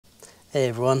Hey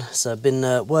everyone, so I've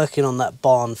been working on that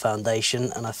barn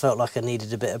foundation and I felt like I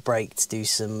needed a bit of break to do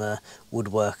some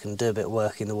woodwork and do a bit of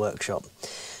work in the workshop.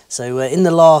 So in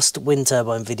the last wind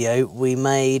turbine video we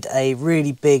made a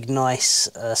really big, nice,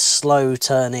 slow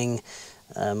turning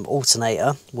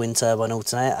alternator, wind turbine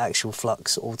alternator, axial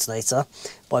flux alternator,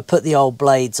 but I put the old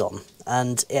blades on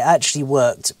and it actually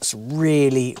worked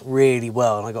really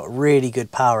well and I got really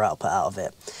good power output out of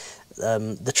it.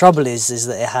 The trouble is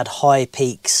that it had high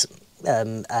peaks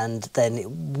and then it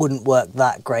wouldn't work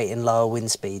that great in lower wind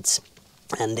speeds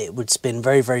and it would spin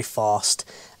very fast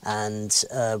and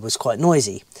was quite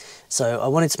noisy. So I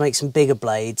wanted to make some bigger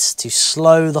blades to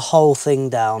slow the whole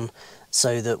thing down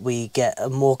so that we get a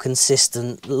more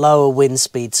consistent lower wind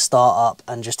speed start up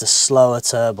and just a slower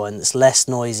turbine that's less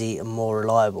noisy and more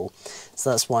reliable. So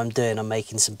that's what I'm doing, I'm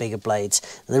making some bigger blades.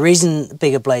 And the reason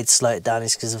bigger blades slow it down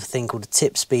is because of a thing called a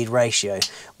tip speed ratio.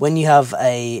 When you have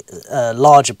a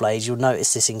larger blade, you'll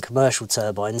notice this in commercial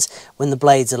turbines, when the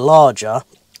blades are larger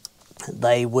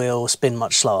they will spin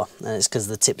much slower, and it's because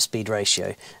of the tip speed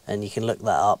ratio, and you can look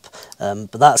that up.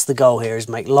 But that's the goal here, is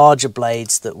make larger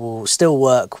blades that will still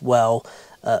work well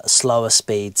at slower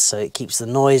speeds, so it keeps the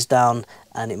noise down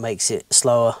and it makes it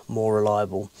slower, more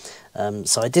reliable.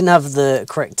 So I didn't have the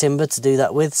correct timber to do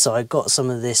that with, so I got some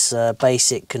of this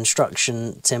basic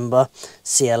construction timber,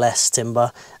 CLS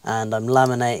timber, and I'm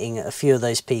laminating a few of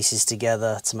those pieces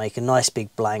together to make a nice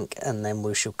big blank, and then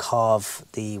we shall carve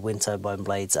the wind turbine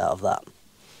blades out of that.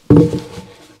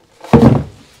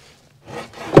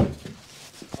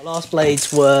 Our last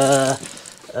blades were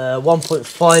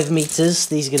 1.5 meters,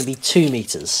 these are going to be 2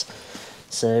 meters.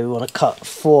 So we want to cut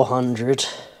 400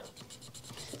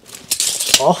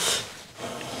 off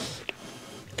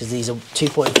because these are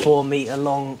 2.4 meter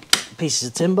long pieces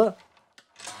of timber.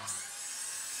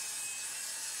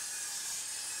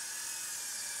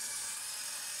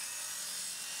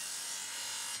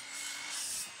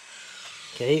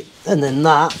 Okay, and then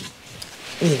that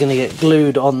is going to get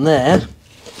glued on there,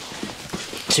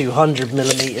 200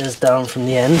 millimeters down from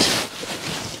the end.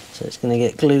 So it's going to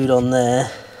get glued on there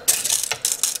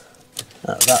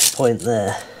at that point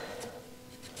there.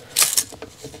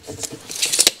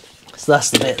 So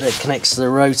that's the bit that connects to the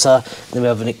rotor. Then we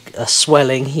have a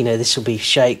swelling, you know, this will be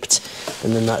shaped,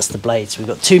 and then that's the blades. So we've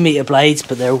got 2 meter blades,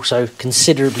 but they're also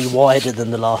considerably wider than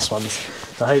the last ones,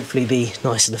 so hopefully be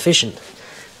nice and efficient.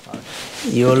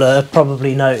 You'll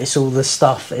probably notice all the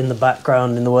stuff in the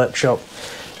background in the workshop.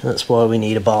 That's why we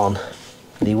need a barn.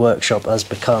 The workshop has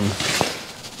become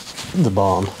the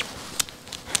barn.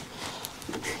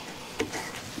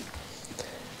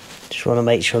 Just want to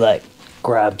make sure that it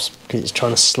grabs because it's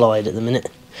trying to slide at the minute.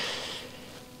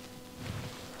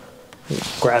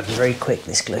 It grabs very quick,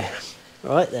 this glue.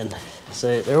 Right then,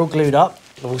 so they're all glued up.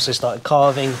 I've also started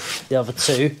carving the other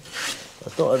two. I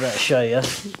thought I'd better show you.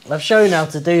 I've shown how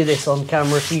to do this on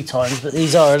camera a few times, but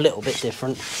these are a little bit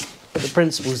different. But the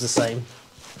principle's the same.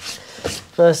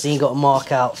 First thing, you've got to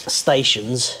mark out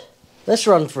stations. Let's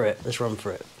run through it.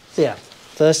 So yeah,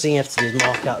 first thing you have to do is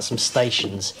mark out some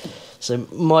stations. So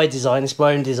my design, it's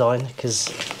my own design because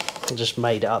I just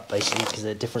made it up basically because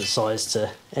they're different size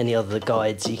to any other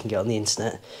guides you can get on the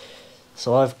internet.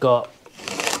 So I've got,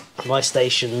 my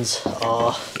stations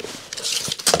are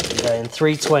going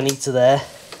 320 to there,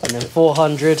 and then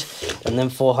 400, and then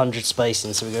 400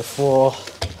 spacing. So we go 4,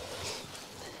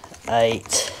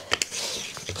 8,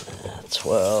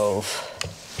 12,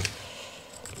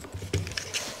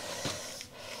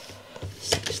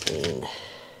 16.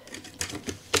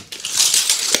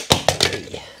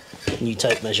 New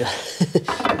tape measure.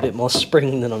 A bit more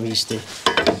spring than I'm used to.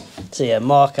 So yeah,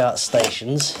 mark out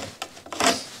stations.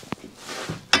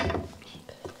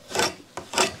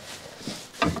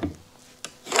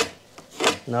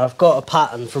 Now I've got a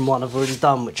pattern from one I've already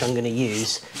done which I'm going to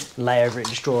use and lay over it,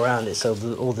 just draw around it so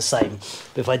they're all the same.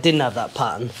 But if I didn't have that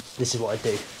pattern, this is what I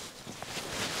do.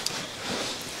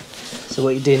 So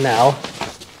what you do now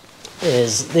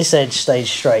is this edge stays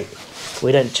straight.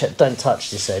 We don't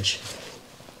touch this edge.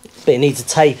 But it needs a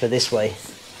taper this way,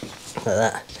 like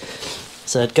that.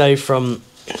 So I'd go from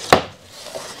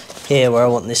here where I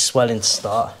want this swelling to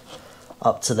start,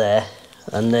 up to there,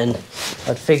 and then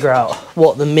I'd figure out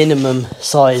what the minimum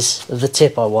size of the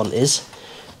tip I want is,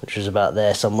 which is about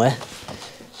there somewhere,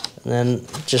 and then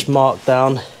just mark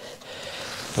down,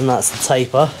 and that's the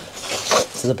taper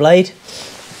to the blade,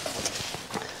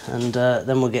 and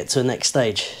then we'll get to the next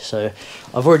stage. So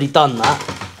I've already done that,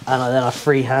 and then I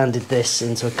free-handed this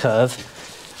into a curve,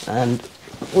 and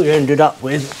we ended up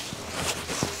with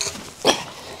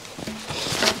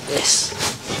this.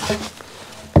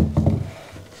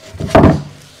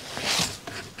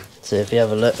 So if you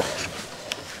have a look,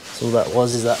 All that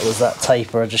was that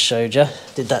taper I just showed you.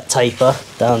 Did that taper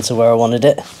down to where I wanted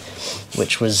it,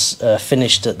 which was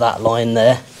finished at that line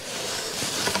there.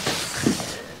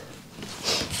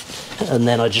 And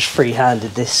then I just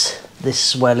free-handed this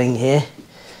swelling here.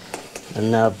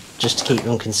 And now, just to keep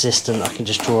them consistent, I can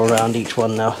just draw around each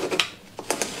one now.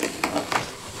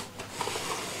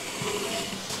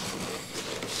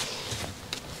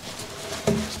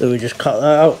 So we just cut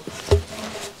that out.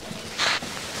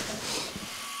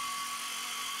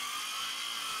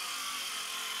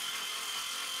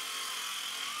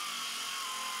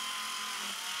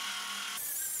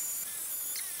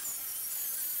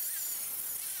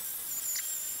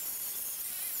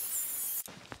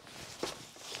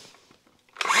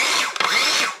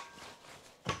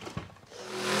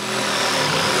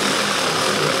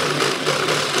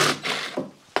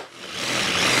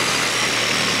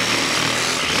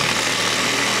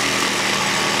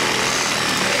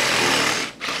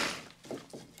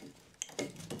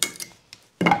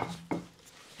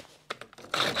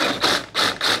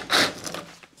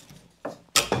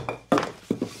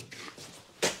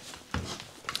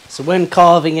 So when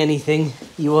carving anything,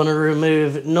 you want to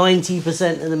remove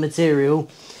 90% of the material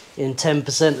in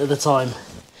 10% of the time.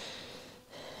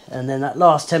 And then that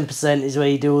last 10% is where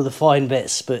you do all the fine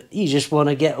bits, but you just want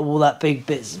to get all that big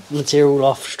bits of material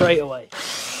off straight away.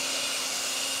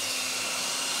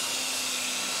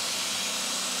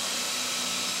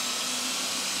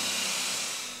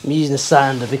 I'm using a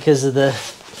sander because of the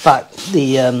fact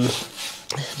the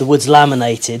wood's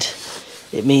laminated.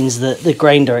 It means that the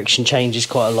grain direction changes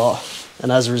quite a lot,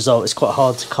 and as a result it's quite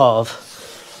hard to carve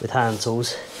with hand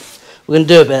tools. We're going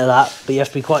to do a bit of that, but you have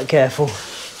to be quite careful.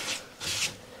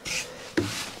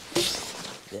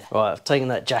 Yeah. Right, I've taken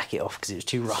that jacket off because it was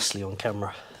too rustly on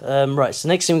camera. Right, so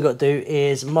next thing we've got to do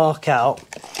is mark out,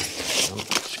 I'm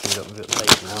just going to go a bit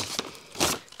late now,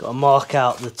 got to mark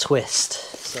out the twist.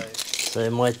 So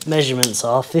my measurements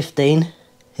are 15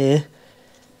 here,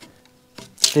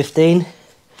 15,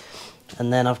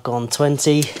 and then I've gone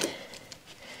 20,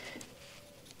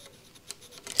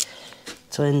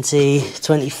 20,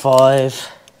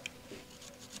 25,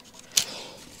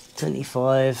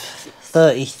 25,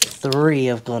 33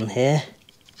 I've gone here.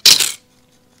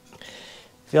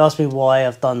 If you ask me why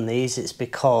I've done these, it's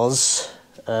because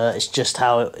it's just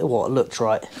how what looked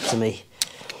right to me.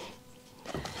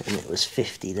 And it was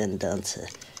 50 then down to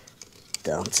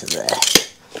there.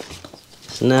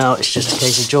 So now it's just a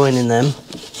case of joining them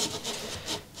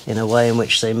in a way in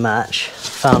which they match. I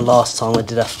found last time I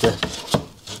did have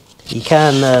to, you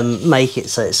can make it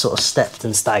so it's sort of stepped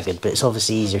and staggered, but it's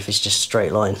obviously easier if it's just a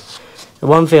straight line. The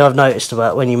one thing I've noticed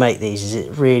about when you make these is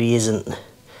it really isn't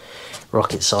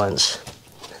rocket science.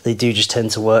 They do just tend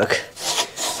to work.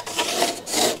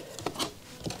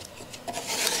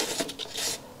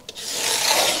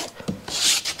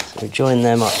 So we join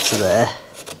them up to there,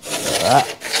 like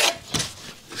that.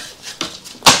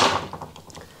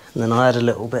 And then I had a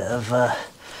little bit of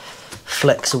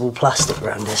flexible plastic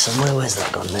around here somewhere. Where's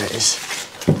that gone? There it is.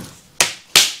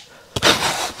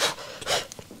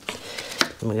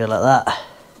 And we go like that.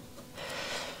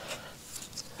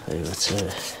 Over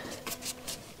to,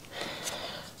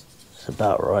 it's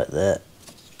about right there.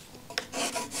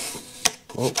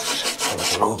 Oops, that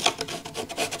was wrong.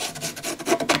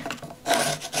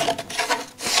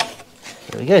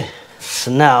 There we go. So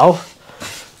now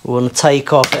we want to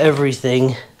take off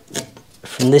everything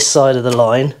from this side of the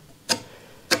line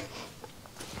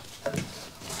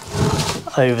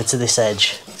over to this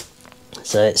edge.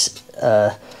 So it's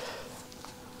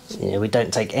you know, we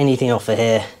don't take anything off of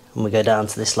here and we go down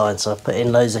to this line. So I've put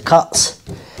in loads of cuts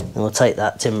and we'll take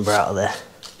that timber out of there.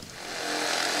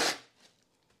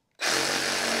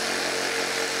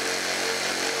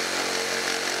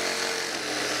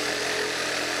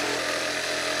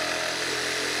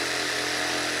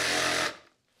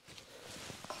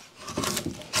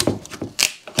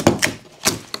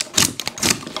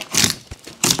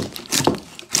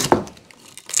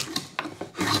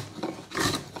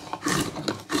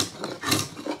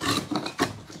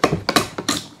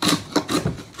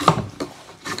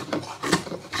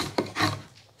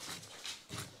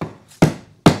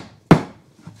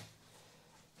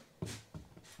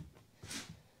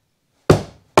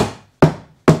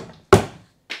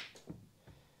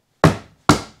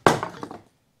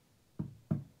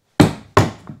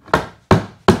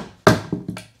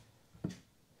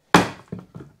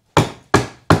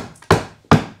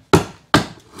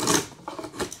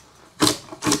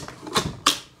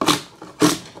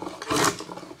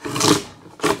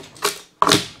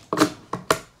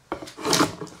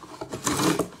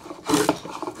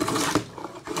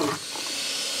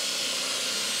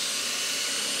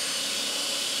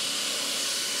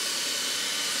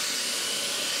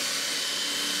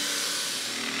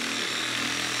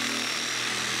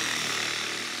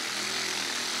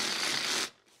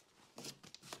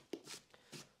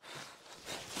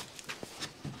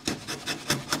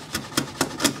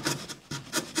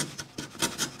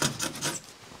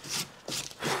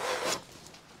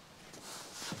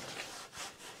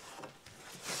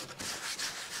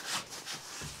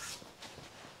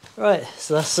 Right,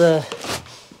 so that's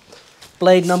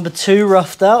blade number 2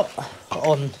 roughed out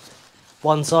on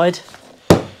one side,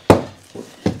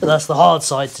 but that's the hard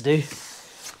side to do.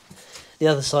 The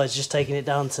other side's just taking it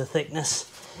down to thickness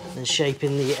and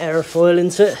shaping the aerofoil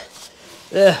into it.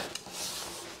 There,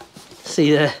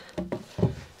 see there,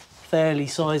 fairly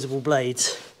sizable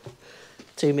blades,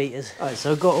 2 meters. Right,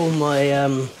 so I've got all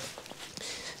my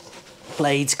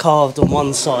blades carved on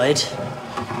one side,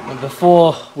 and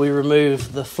before we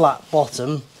remove the flat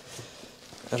bottom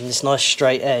and this nice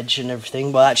straight edge and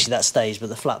everything, well actually that stays, but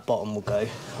the flat bottom will go.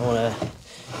 I want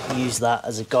to use that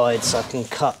as a guide so I can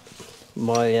cut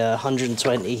my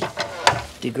 120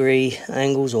 degree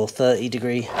angles or 30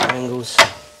 degree angles.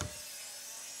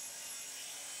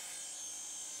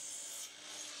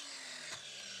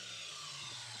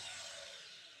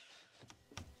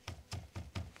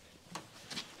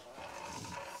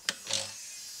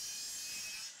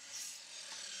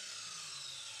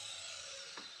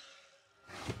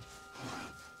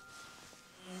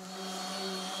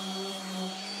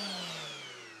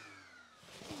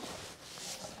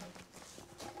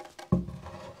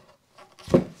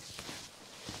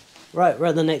 Right, we're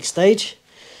at the next stage.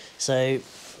 So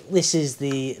this is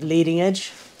the leading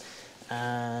edge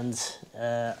and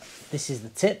this is the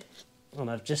tip,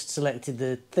 and I've just selected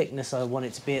the thickness I want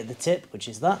it to be at the tip, which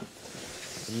is that,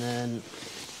 and then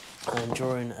I'm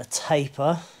drawing a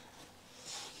taper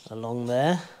along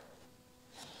there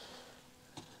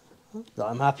that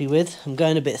I'm happy with. I'm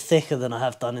going a bit thicker than I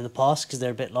have done in the past because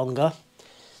they're a bit longer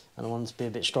and I want them to be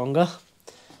a bit stronger.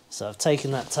 So I've taken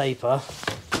that taper.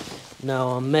 Now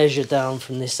I'll measure down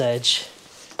from this edge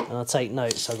and I'll take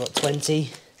notes. So I've got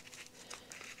 20,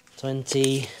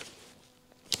 20,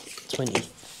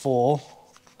 24,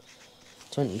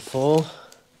 24,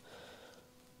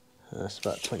 that's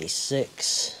about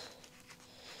 26,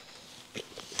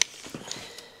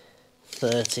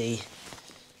 30,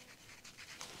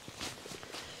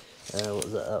 what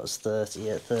was that? That was 30,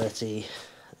 yeah, 30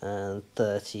 and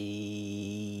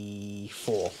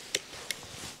 34.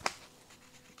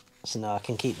 So now I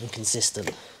can keep them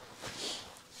consistent.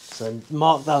 So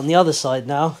mark that on the other side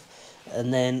now,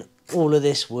 and then all of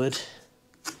this wood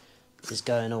is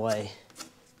going away.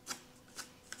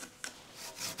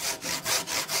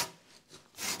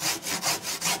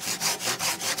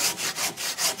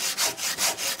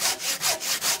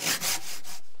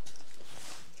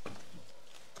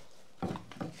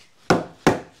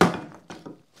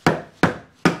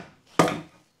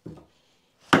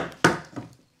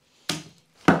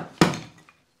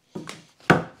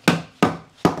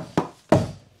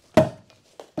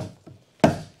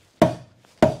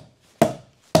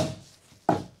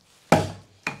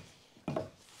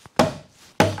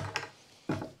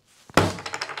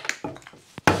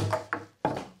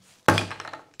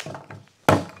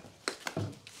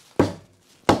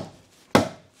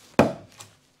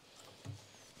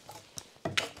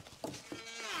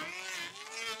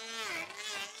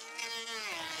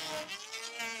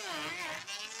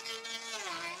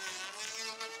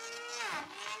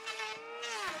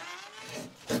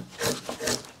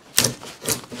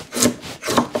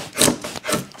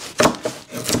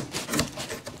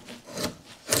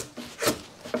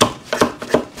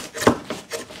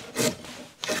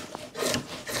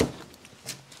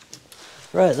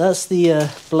 Right, that's the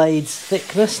blade's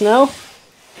thickness now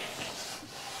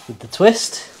with the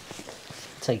twist.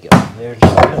 Take it off there and show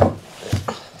you.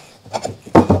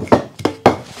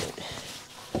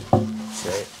 So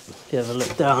if you have a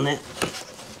look down it,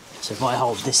 so if I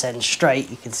hold this end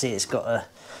straight, you can see it's got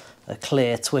a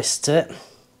clear twist to it.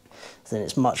 So then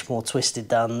it's much more twisted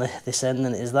down this end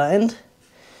than it is that end.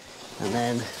 And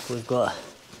then we've got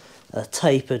a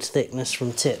tapered thickness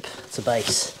from tip to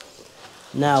base.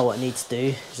 Now what I need to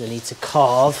do is I need to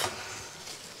carve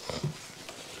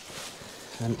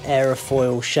an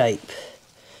aerofoil shape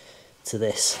to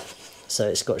this. So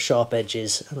it's got sharp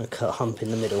edges and a cut hump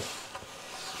in the middle.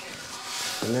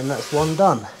 And then that's one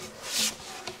done.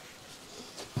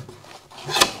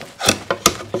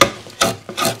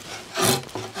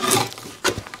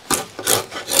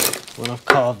 When I've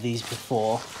carved these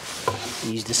before, I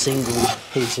used a single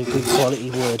piece of good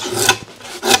quality wood.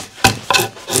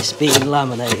 This being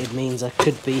laminated means I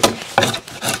could be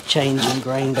changing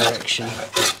grain direction.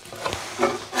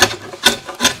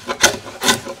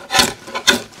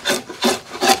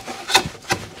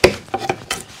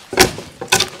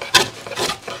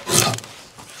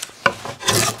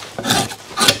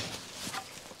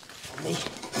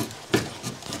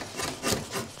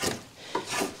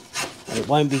 And it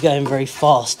won't be going very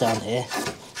fast down here,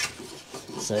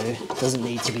 so it doesn't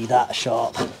need to be that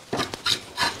sharp.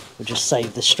 we'll just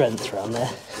save the strength around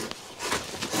there.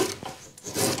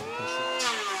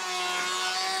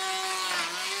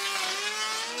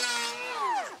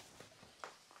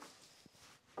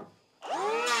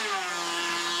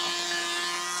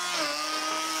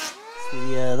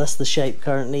 That's the shape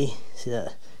currently. See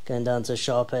that going down to a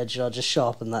sharp edge? I'll just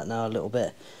sharpen that now a little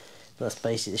bit. But that's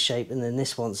basically the shape, and then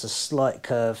this wants a slight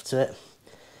curve to it,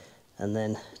 and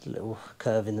then a little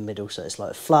curve in the middle, so it's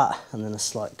like flat and then a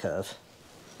slight curve.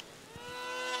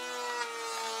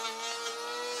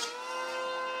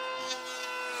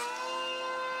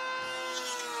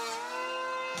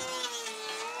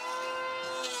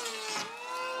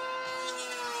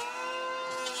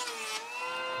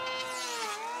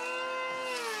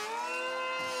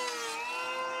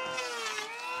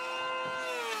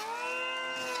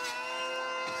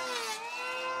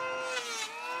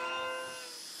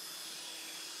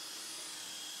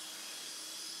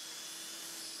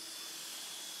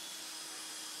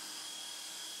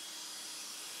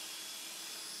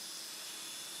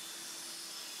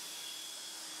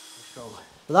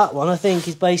 But that one I think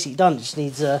is basically done. It just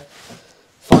needs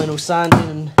final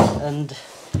sanding and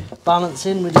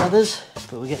balancing with the others,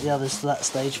 but we'll get the others to that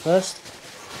stage first.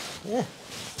 Yeah,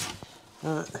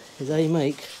 that is how you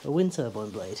make a wind turbine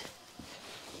blade.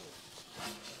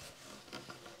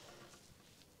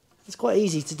 It's quite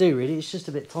easy to do really, it's just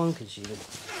a bit time consuming.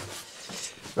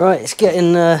 Right, it's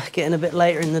getting a bit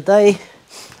later in the day,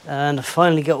 and I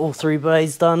finally got all 3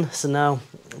 blades done, so now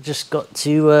I've just got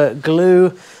to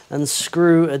glue and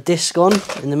screw a disc on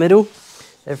in the middle.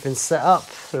 Everything's set up,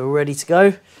 we're all ready to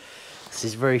go. This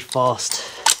is very fast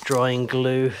drying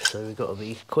glue, so we've got to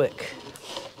be quick.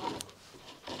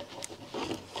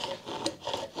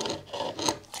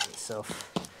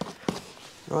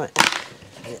 Right,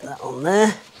 get that on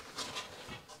there.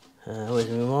 Where's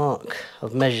my mark?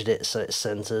 I've measured it so it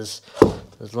centres.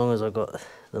 As long as I've got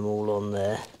them all on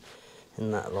there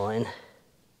in that line.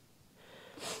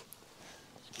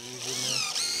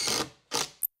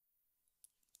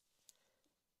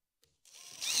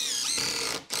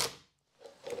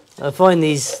 I find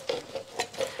these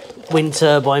wind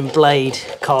turbine blade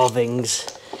carvings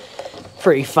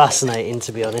pretty fascinating,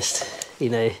 to be honest.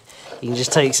 You know, you can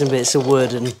just take some bits of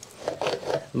wood and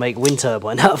make wind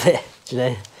turbine out of it, you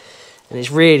know. And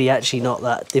it's really actually not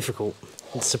that difficult.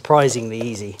 It's surprisingly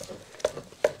easy.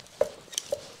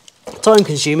 Time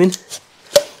consuming,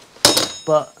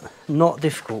 but not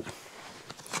difficult.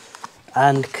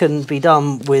 And can be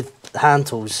done with hand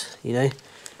tools, you know.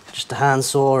 Just a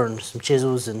handsaw and some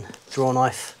chisels and draw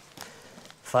knife.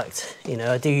 In fact, you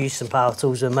know, I do use some power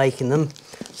tools when making them,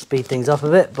 speed things up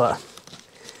a bit, but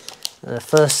the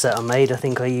first set I made, I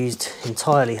think I used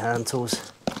entirely hand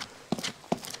tools.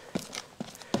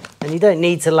 And you don't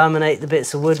need to laminate the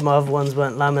bits of wood, my other ones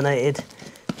weren't laminated.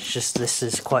 It's just this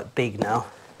is quite big now.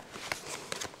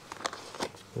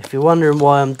 If you're wondering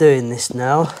why I'm doing this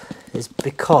now, it's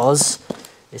because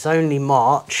it's only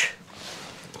March.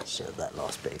 Set that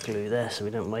last bit of glue there so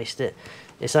we don't waste it.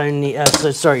 It's only,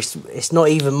 it's not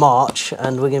even March,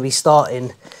 and we're going to be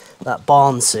starting that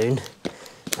barn soon.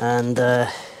 And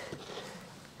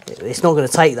it's not going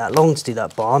to take that long to do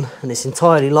that barn, and it's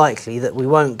entirely likely that we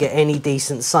won't get any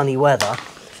decent sunny weather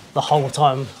the whole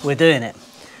time we're doing it,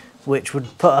 which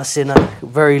would put us in a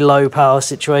very low power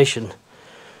situation.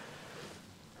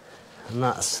 And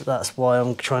that's why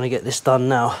I'm trying to get this done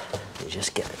now.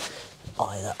 Just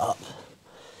eye that up.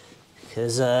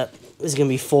 Because there's going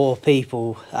to be 4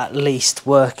 people at least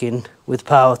working with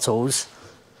power tools,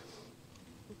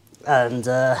 and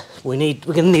we're going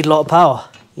to need a lot of power.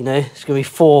 You know, it's going to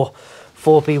be four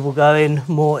people going,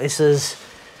 mortises,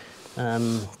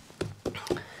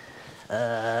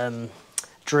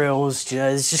 drills. You know,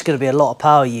 there's just going to be a lot of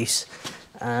power use,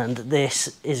 and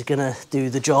this is going to do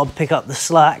the job, pick up the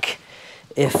slack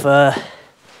if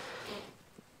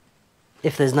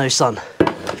there's no sun.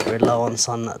 We're low on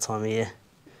sun that time of year.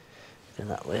 Go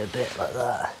that way a bit like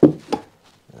that.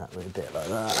 That way a bit like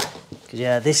that. Because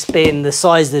yeah, this being the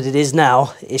size that it is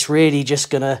now, it's really just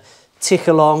gonna tick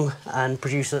along and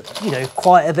produce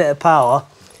quite a bit of power,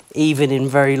 even in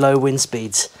very low wind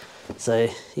speeds. So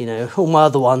you know, all my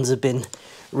other ones have been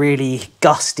really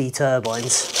gusty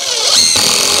turbines.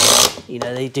 You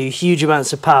know, they do huge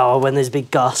amounts of power when there's a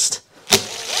big gust.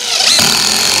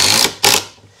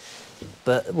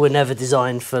 But were never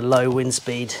designed for low wind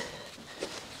speed.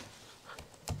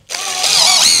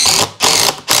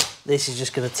 This is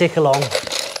just going to tick along,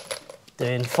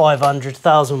 doing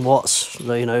 500,000 watts,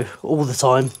 you know, all the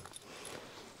time.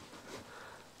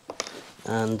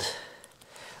 And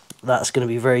that's going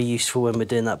to be very useful when we're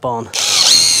doing that barn.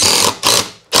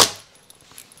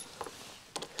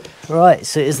 Right,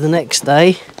 so it is the next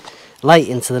day, late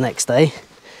into the next day.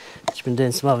 Just been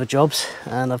doing some other jobs,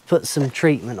 and I've put some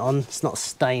treatment on. It's not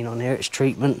stain on here, it's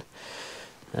treatment.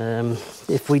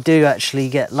 If we do actually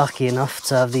get lucky enough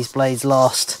to have these blades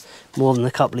last more than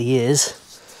a couple of years,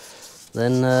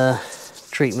 then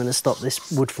treatment has stopped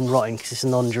this wood from rotting because it's a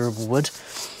non-durable wood.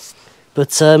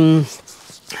 But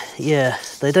yeah,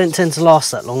 they don't tend to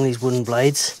last that long, these wooden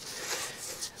blades.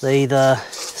 They either,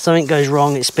 something goes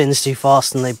wrong, it spins too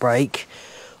fast and they break,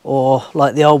 or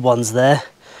like the old ones there,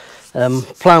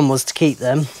 plan was to keep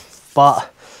them,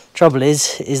 but trouble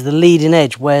is the leading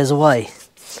edge wears away.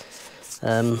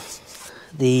 As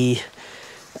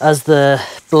the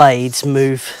blades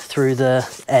move through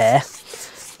the air,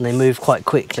 and they move quite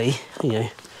quickly, you know,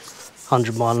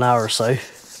 100 mile an hour or so,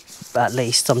 at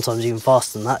least, sometimes even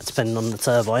faster than that, depending on the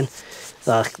turbine.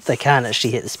 They can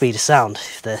actually hit the speed of sound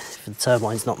if the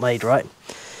turbine's not made right.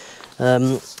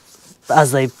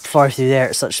 As they fly through the air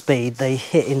at such speed, they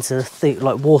hit into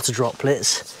like water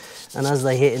droplets, and as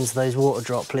they hit into those water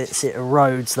droplets, it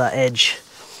erodes that edge.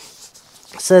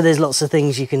 So there's lots of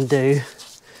things you can do.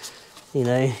 You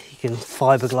know, you can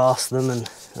fiberglass them and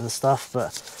stuff,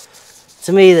 but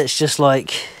to me that's just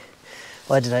like,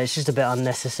 I don't know, it's just a bit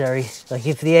unnecessary. Like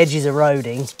if the edge is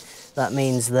eroding, that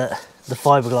means that the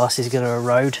fiberglass is going to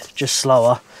erode just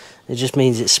slower. It just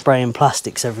means it's spraying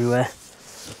plastics everywhere.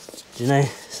 Do you know?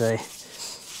 So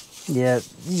yeah,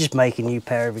 you just make a new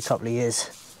pair every couple of years.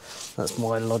 That's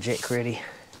my logic really.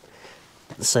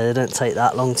 So they don't take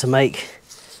that long to make.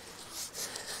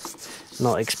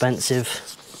 Not expensive.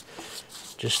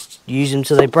 Just use them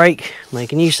till they break,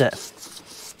 make a new set.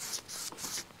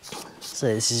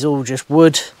 So this is all just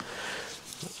wood.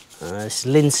 This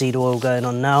linseed oil going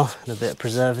on now, and a bit of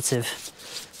preservative.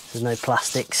 There's no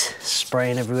plastics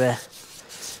spraying everywhere.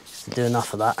 Just to do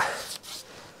enough of that.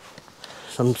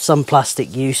 Some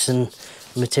plastic use and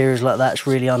materials like that's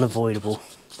really unavoidable,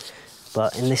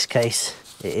 but in this case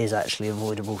it is actually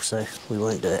avoidable, so we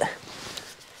won't do it.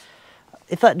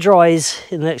 If that dries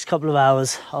in the next couple of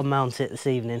hours, I'll mount it this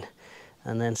evening,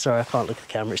 and then, sorry I can't look at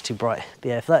the camera, it's too bright. But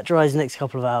yeah, if that dries in the next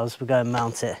couple of hours, we'll go and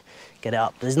mount it, get it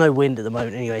up. There's no wind at the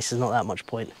moment anyway, so there's not that much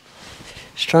point.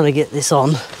 Just trying to get this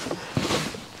on.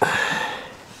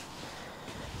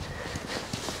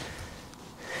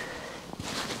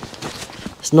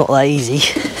 It's not that easy.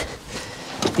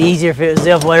 It'd be easier if it was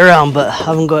the other way around, but I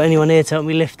haven't got anyone here to help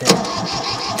me lift it.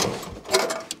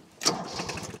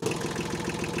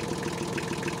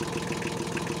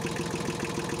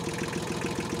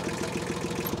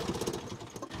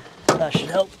 That should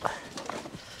help.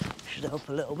 Should help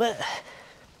a little bit.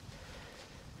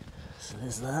 So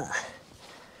there's that.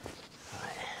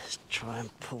 Right, let's try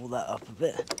and pull that up a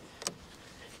bit.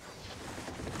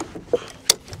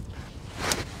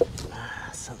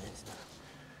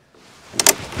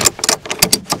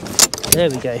 There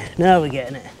we go, now we're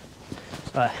getting it.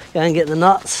 Right, go and get the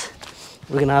nuts.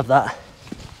 We're gonna have that.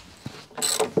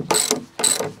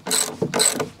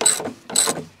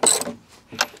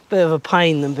 Bit of a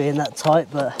pain them being that tight,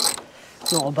 but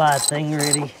it's not a bad thing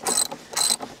really.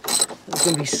 There's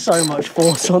gonna be so much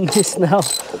force on this now.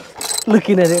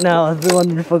 Looking at it now, I've been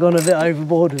wondering if I've gone a bit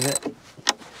overboard with it.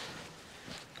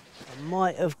 I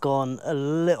might have gone a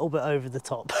little bit over the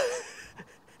top.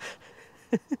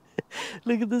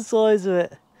 Look at the size of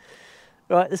it.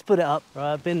 Right, let's put it up.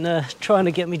 Right, I've been trying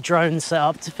to get my drone set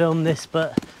up to film this,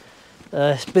 but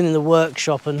it's been in the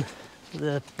workshop and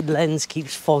the lens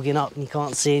keeps fogging up and you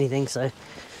can't see anything, so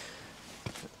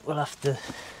we'll have to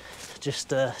just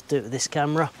do it with this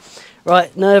camera.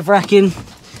 Right, nerve-wracking,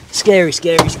 scary,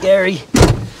 scary, scary.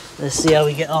 Let's see how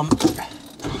we get on.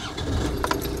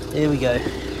 Here we go.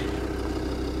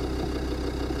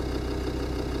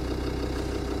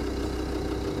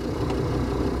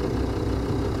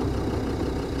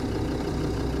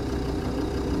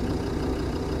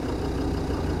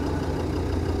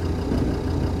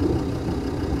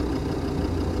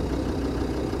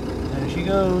 She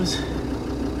goes.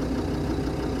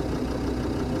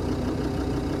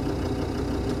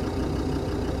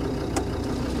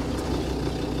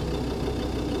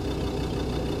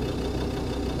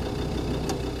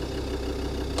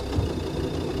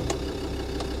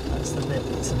 That's the bit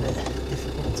that's a bit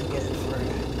difficult to get through.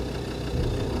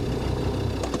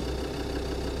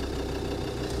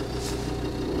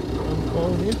 I'm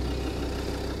calling in.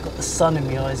 Got the sun in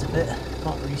my eyes a bit.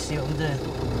 Can't really see what I'm doing.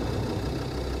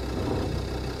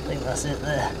 I think that's it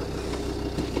there.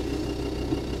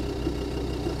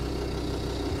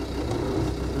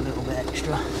 A little bit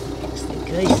extra, just in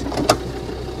case. There we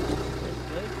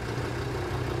go.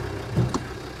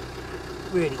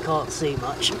 Really can't see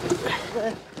much.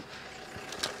 There.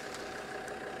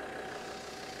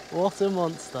 What a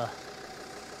monster.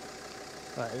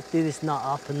 Right, let's do this nut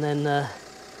up and then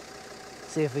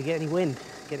see if we get any wind,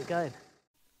 get it going.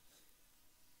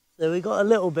 So we got a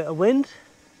little bit of wind,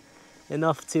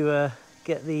 enough to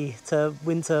get the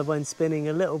wind turbine spinning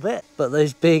a little bit, but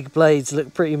those big blades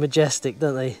look pretty majestic,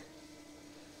 don't they?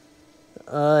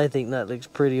 I think that looks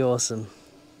pretty awesome.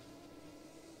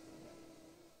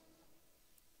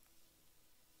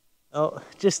 Oh,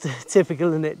 just typical,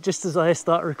 isn't it? Just as I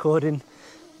start recording,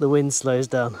 the wind slows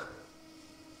down.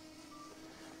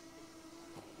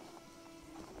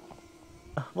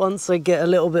 Once I get a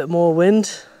little bit more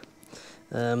wind,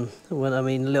 when I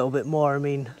mean a little bit more, I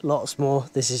mean lots more.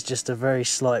 This is just a very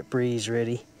slight breeze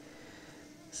really.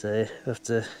 So we have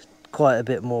to quite a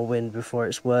bit more wind before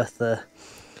it's worth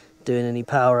doing any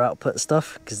power output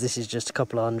stuff, because this is just a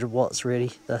couple of 100 watts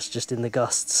really. That's just in the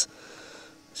gusts.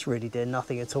 It's really doing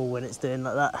nothing at all when it's doing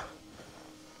like that.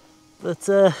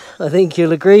 But I think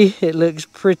you'll agree, it looks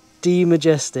pretty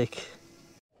majestic.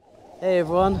 Hey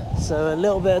everyone, so a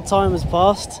little bit of time has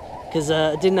passed because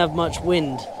I didn't have much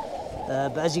wind.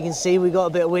 But as you can see, we got a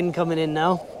bit of wind coming in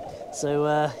now. So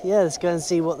yeah, let's go and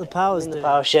see what the power's doing. The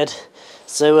power shed.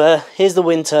 So here's the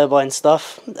wind turbine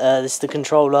stuff. This is the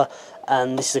controller,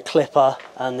 and this is a clipper,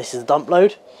 and this is the dump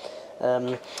load.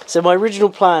 So my original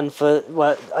plan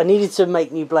well, I needed to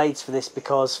make new blades for this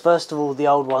because first of all the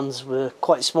old ones were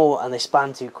quite small and they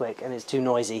span too quick and it's too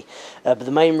noisy. But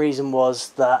the main reason was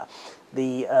that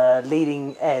the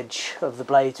leading edge of the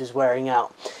blades was wearing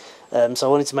out. So I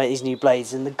wanted to make these new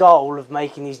blades, and the goal of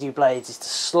making these new blades is to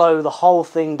slow the whole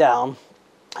thing down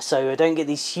so I don't get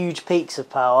these huge peaks of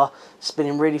power,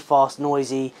 spinning really fast,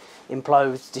 noisy,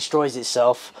 implodes, destroys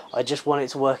itself. I just want it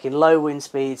to work in low wind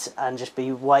speeds and just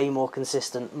be way more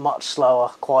consistent, much slower,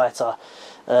 quieter.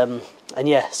 And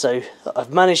yeah, so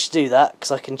I've managed to do that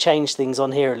because I can change things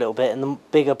on here a little bit, and the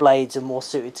bigger blades are more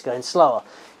suited to going slower,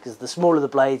 because the smaller the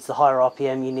blades, the higher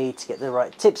RPM you need to get the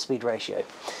right tip speed ratio.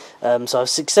 So I've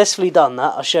successfully done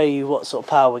that. I'll show you what sort of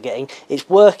power we're getting. It's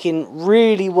working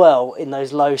really well in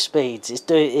those low speeds.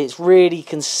 It's really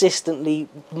consistently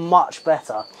much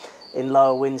better in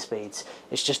lower wind speeds.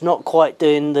 It's just not quite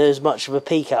doing as much of a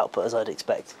peak output as I'd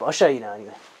expect, but I'll show you now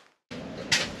anyway.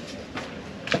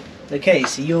 Okay,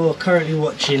 so you're currently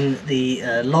watching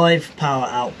the live power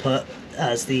output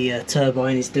as the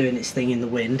turbine is doing its thing in the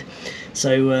wind.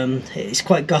 So it's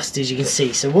quite gusty, as you can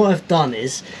see. So what I've done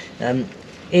is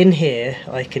in here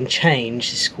I can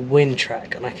change, this is called wind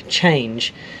track, and I can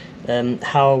change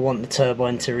how I want the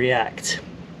turbine to react.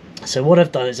 So what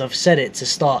I've done is I've set it to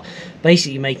start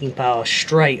basically making power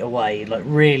straight away, like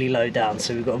really low down.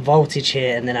 So we've got voltage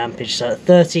here and then ampage. So at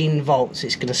 13 volts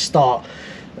it's going to start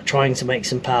trying to make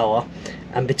some power,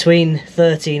 and between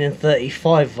 13 and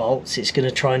 35 volts it's going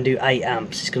to try and do 8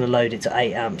 amps. It's going to load it to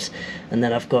 8 amps, and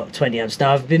then I've got 20 amps.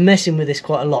 Now I've been messing with this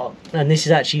quite a lot, and this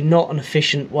is actually not an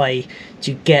efficient way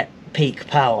to get peak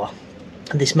power.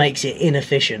 This makes it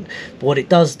inefficient, but what it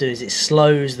does do is it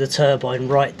slows the turbine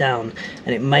right down,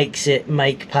 and it makes it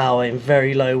make power in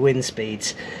very low wind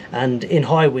speeds, and in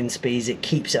high wind speeds it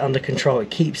keeps it under control. It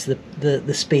keeps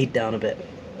the speed down a bit.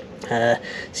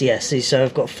 So yeah, so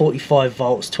I've got 45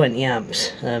 volts, 20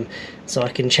 amps, so I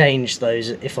can change those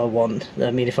if I want.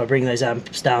 I mean, if I bring those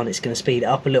amps down, it's going to speed it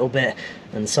up a little bit,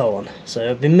 and so on. So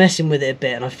I've been messing with it a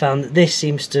bit, and I found that this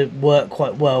seems to work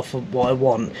quite well for what I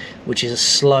want, which is a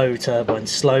slow turbine,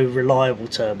 slow, reliable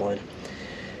turbine.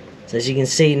 So as you can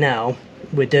see now,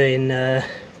 we're doing,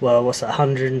 well, what's that,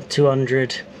 100,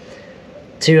 200,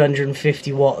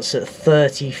 250 watts at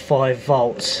 35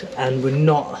 volts, and we're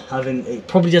not having, it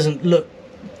probably doesn't look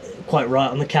quite right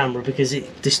on the camera because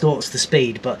it distorts the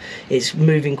speed, but it's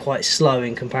moving quite slow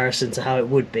in comparison to how it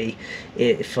would be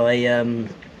if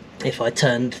I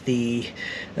turned the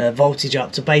voltage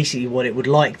up to basically what it would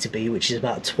like to be, which is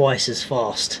about twice as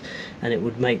fast, and it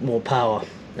would make more power.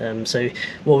 So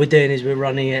what we're doing is we're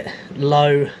running it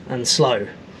low and slow.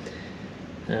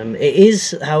 It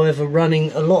is, however,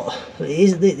 running a lot.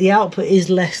 The output is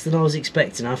less than I was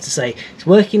expecting, I have to say. It's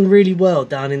working really well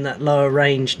down in that lower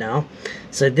range now.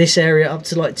 So this area up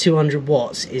to like 200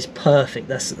 watts is perfect.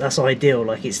 That's ideal.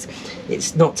 Like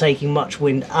it's not taking much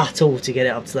wind at all to get it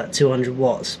up to that 200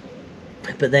 watts.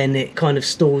 But then it kind of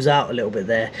stalls out a little bit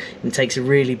there, and takes a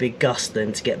really big gust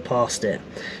then to get past it.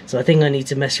 So I think I need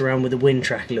to mess around with the wind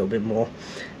track a little bit more.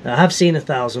 I have seen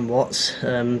 1000 watts,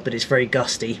 but it's very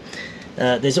gusty.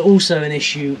 There's also an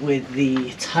issue with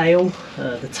the tail.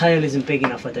 The tail isn't big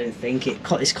enough, I don't think.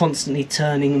 It's constantly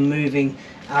turning and moving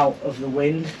out of the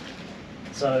wind.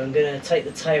 So I'm going to take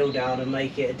the tail down and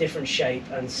make it a different shape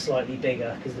and slightly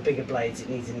bigger, because the bigger blades, it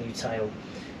needs a new tail.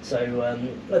 So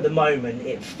at the moment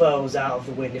it furls out of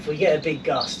the wind. If we get a big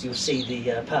gust, you'll see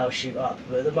the power shoot up,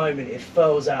 but at the moment it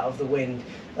furls out of the wind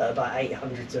at about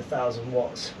 800 to 1000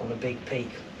 watts on a big peak.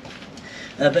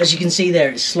 But as you can see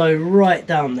there, it's slow right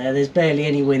down there. There's barely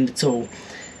any wind at all,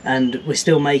 and we're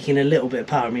still making a little bit of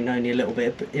power. I mean, only a little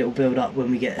bit, but it'll build up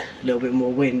when we get a little bit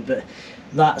more wind. But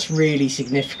that's really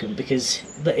significant because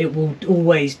it will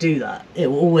always do that. It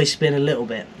will always spin a little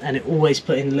bit, and it always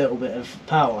put in a little bit of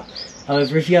power.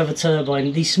 However, if you have a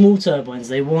turbine, these small turbines,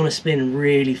 they want to spin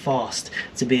really fast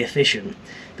to be efficient.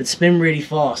 But to spin really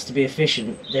fast to be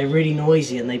efficient, they're really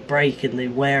noisy and they break and they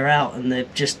wear out and they're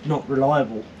just not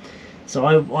reliable. So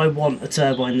I want a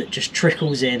turbine that just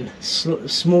trickles in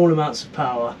small amounts of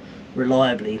power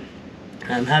reliably.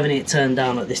 Having it turned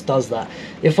down like this does that.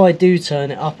 If I do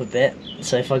turn it up a bit,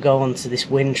 so if I go onto this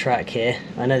wind track here,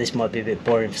 I know this might be a bit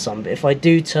boring for some, but if I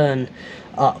do turn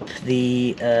up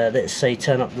the, let's say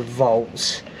turn up the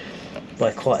volts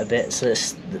by quite a bit, so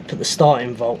let's put the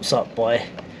starting volts up by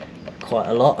quite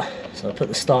a lot. So I put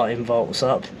the starting volts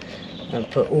up and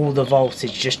put all the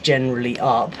voltage just generally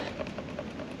up.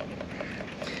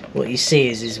 What you see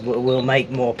is we'll make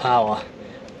more power,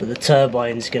 but the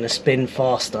turbine's going to spin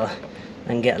faster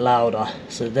and get louder.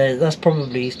 So that's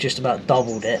probably just about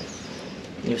doubled it.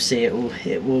 You'll see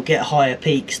it will get higher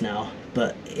peaks now,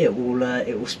 but it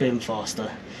will spin faster.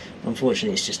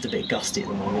 Unfortunately, it's just a bit gusty at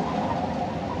the moment.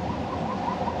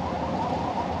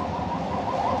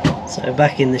 So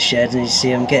back in the shed, and you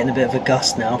see I'm getting a bit of a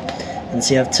gust now, and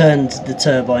see I've turned the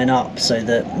turbine up so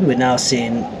that we're now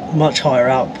seeing much higher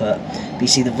output, but you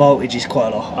see the voltage is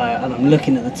quite a lot higher, and I'm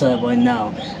looking at the turbine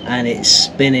now and it's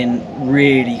spinning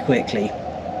really quickly,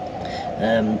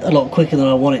 a lot quicker than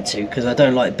I want it to, because I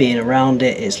don't like being around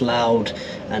it. It's loud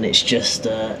and it's just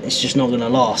not going to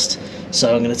last.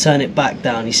 So I'm going to turn it back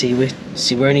down. You see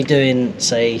we're only doing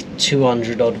say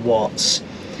 200 odd watts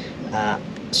at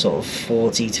sort of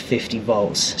 40 to 50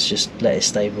 volts. Let's just let it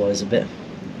stabilize a bit.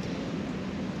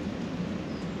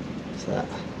 So that.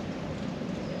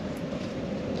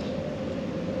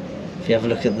 If you have a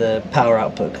look at the power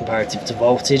output comparative to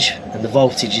voltage, and the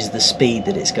voltage is the speed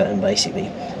that it's going basically.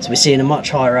 So we're seeing a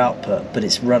much higher output, but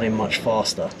it's running much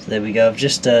faster. So there we go. I've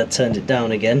just turned it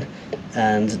down again,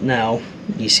 and now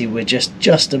you see we're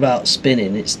just about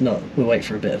spinning. It's not. We'll wait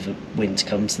for a bit of a wind to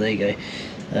come. So there you go.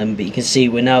 But you can see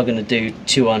we're now going to do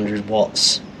 200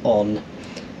 watts on,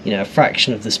 you know, a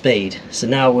fraction of the speed. So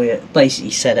now we're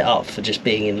basically set it up for just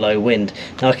being in low wind.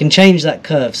 Now I can change that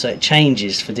curve so it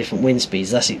changes for different wind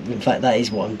speeds. That's it. In fact, that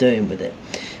is what I'm doing with it.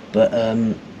 But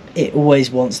it always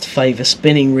wants to favour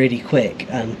spinning really quick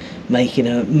and making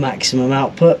a maximum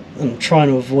output. I'm trying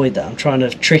to avoid that. I'm trying to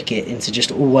trick it into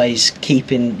just always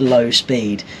keeping low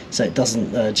speed so it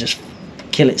doesn't just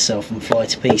kill itself and fly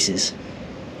to pieces.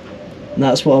 And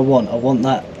that's what I want. I want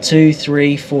that 2,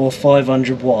 3, 4,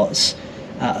 500 watts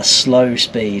at a slow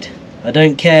speed. I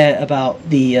don't care about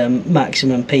the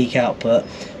maximum peak output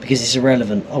because it's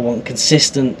irrelevant. I want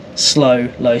consistent, slow,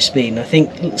 low speed. And I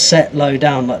think set low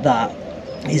down like that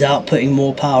is outputting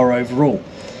more power overall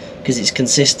because it's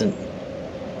consistent.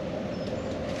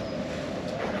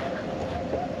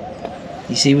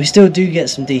 You see, we still do get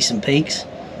some decent peaks,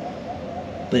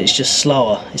 but it's just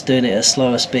slower. It's doing it at a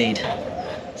slower speed.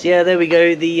 So yeah, there we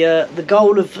go. The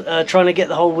goal of trying to get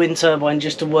the whole wind turbine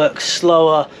just to work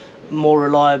slower, more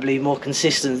reliably, more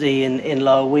consistently in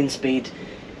lower wind speed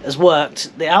has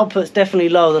worked. The output's definitely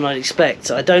lower than I'd expect.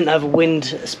 I don't have a wind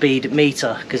speed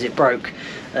meter because it broke,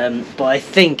 but I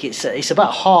think it's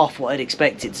about half what I'd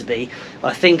expect it to be.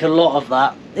 I think a lot of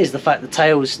that is the fact the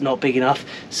tail's not big enough,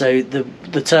 so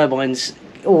the turbine's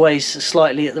always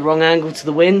slightly at the wrong angle to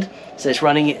the wind, so it's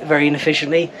running it very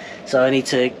inefficiently. So I need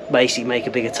to basically make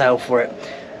a bigger tail for it,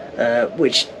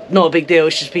 which not a big deal.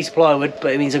 It's just a piece of plywood,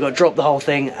 but it means I've got to drop the whole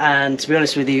thing. And to be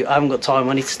honest with you, I haven't got time.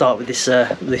 I need to start with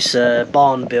this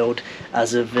barn build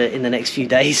as of in the next few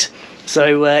days.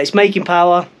 So it's making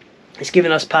power. It's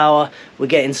giving us power. We're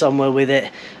getting somewhere with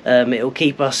it. It'll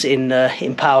keep us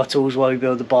in power tools while we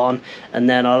build the barn, and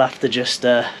then I'll have to just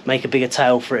make a bigger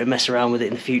tail for it and mess around with it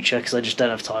in the future because I just don't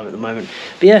have time at the moment.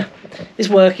 But yeah, it's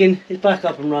working. It's back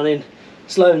up and running,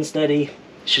 slow and steady.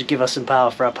 Should give us some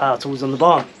power for our power tools on the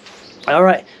barn.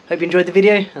 Alright, hope you enjoyed the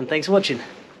video and thanks for watching.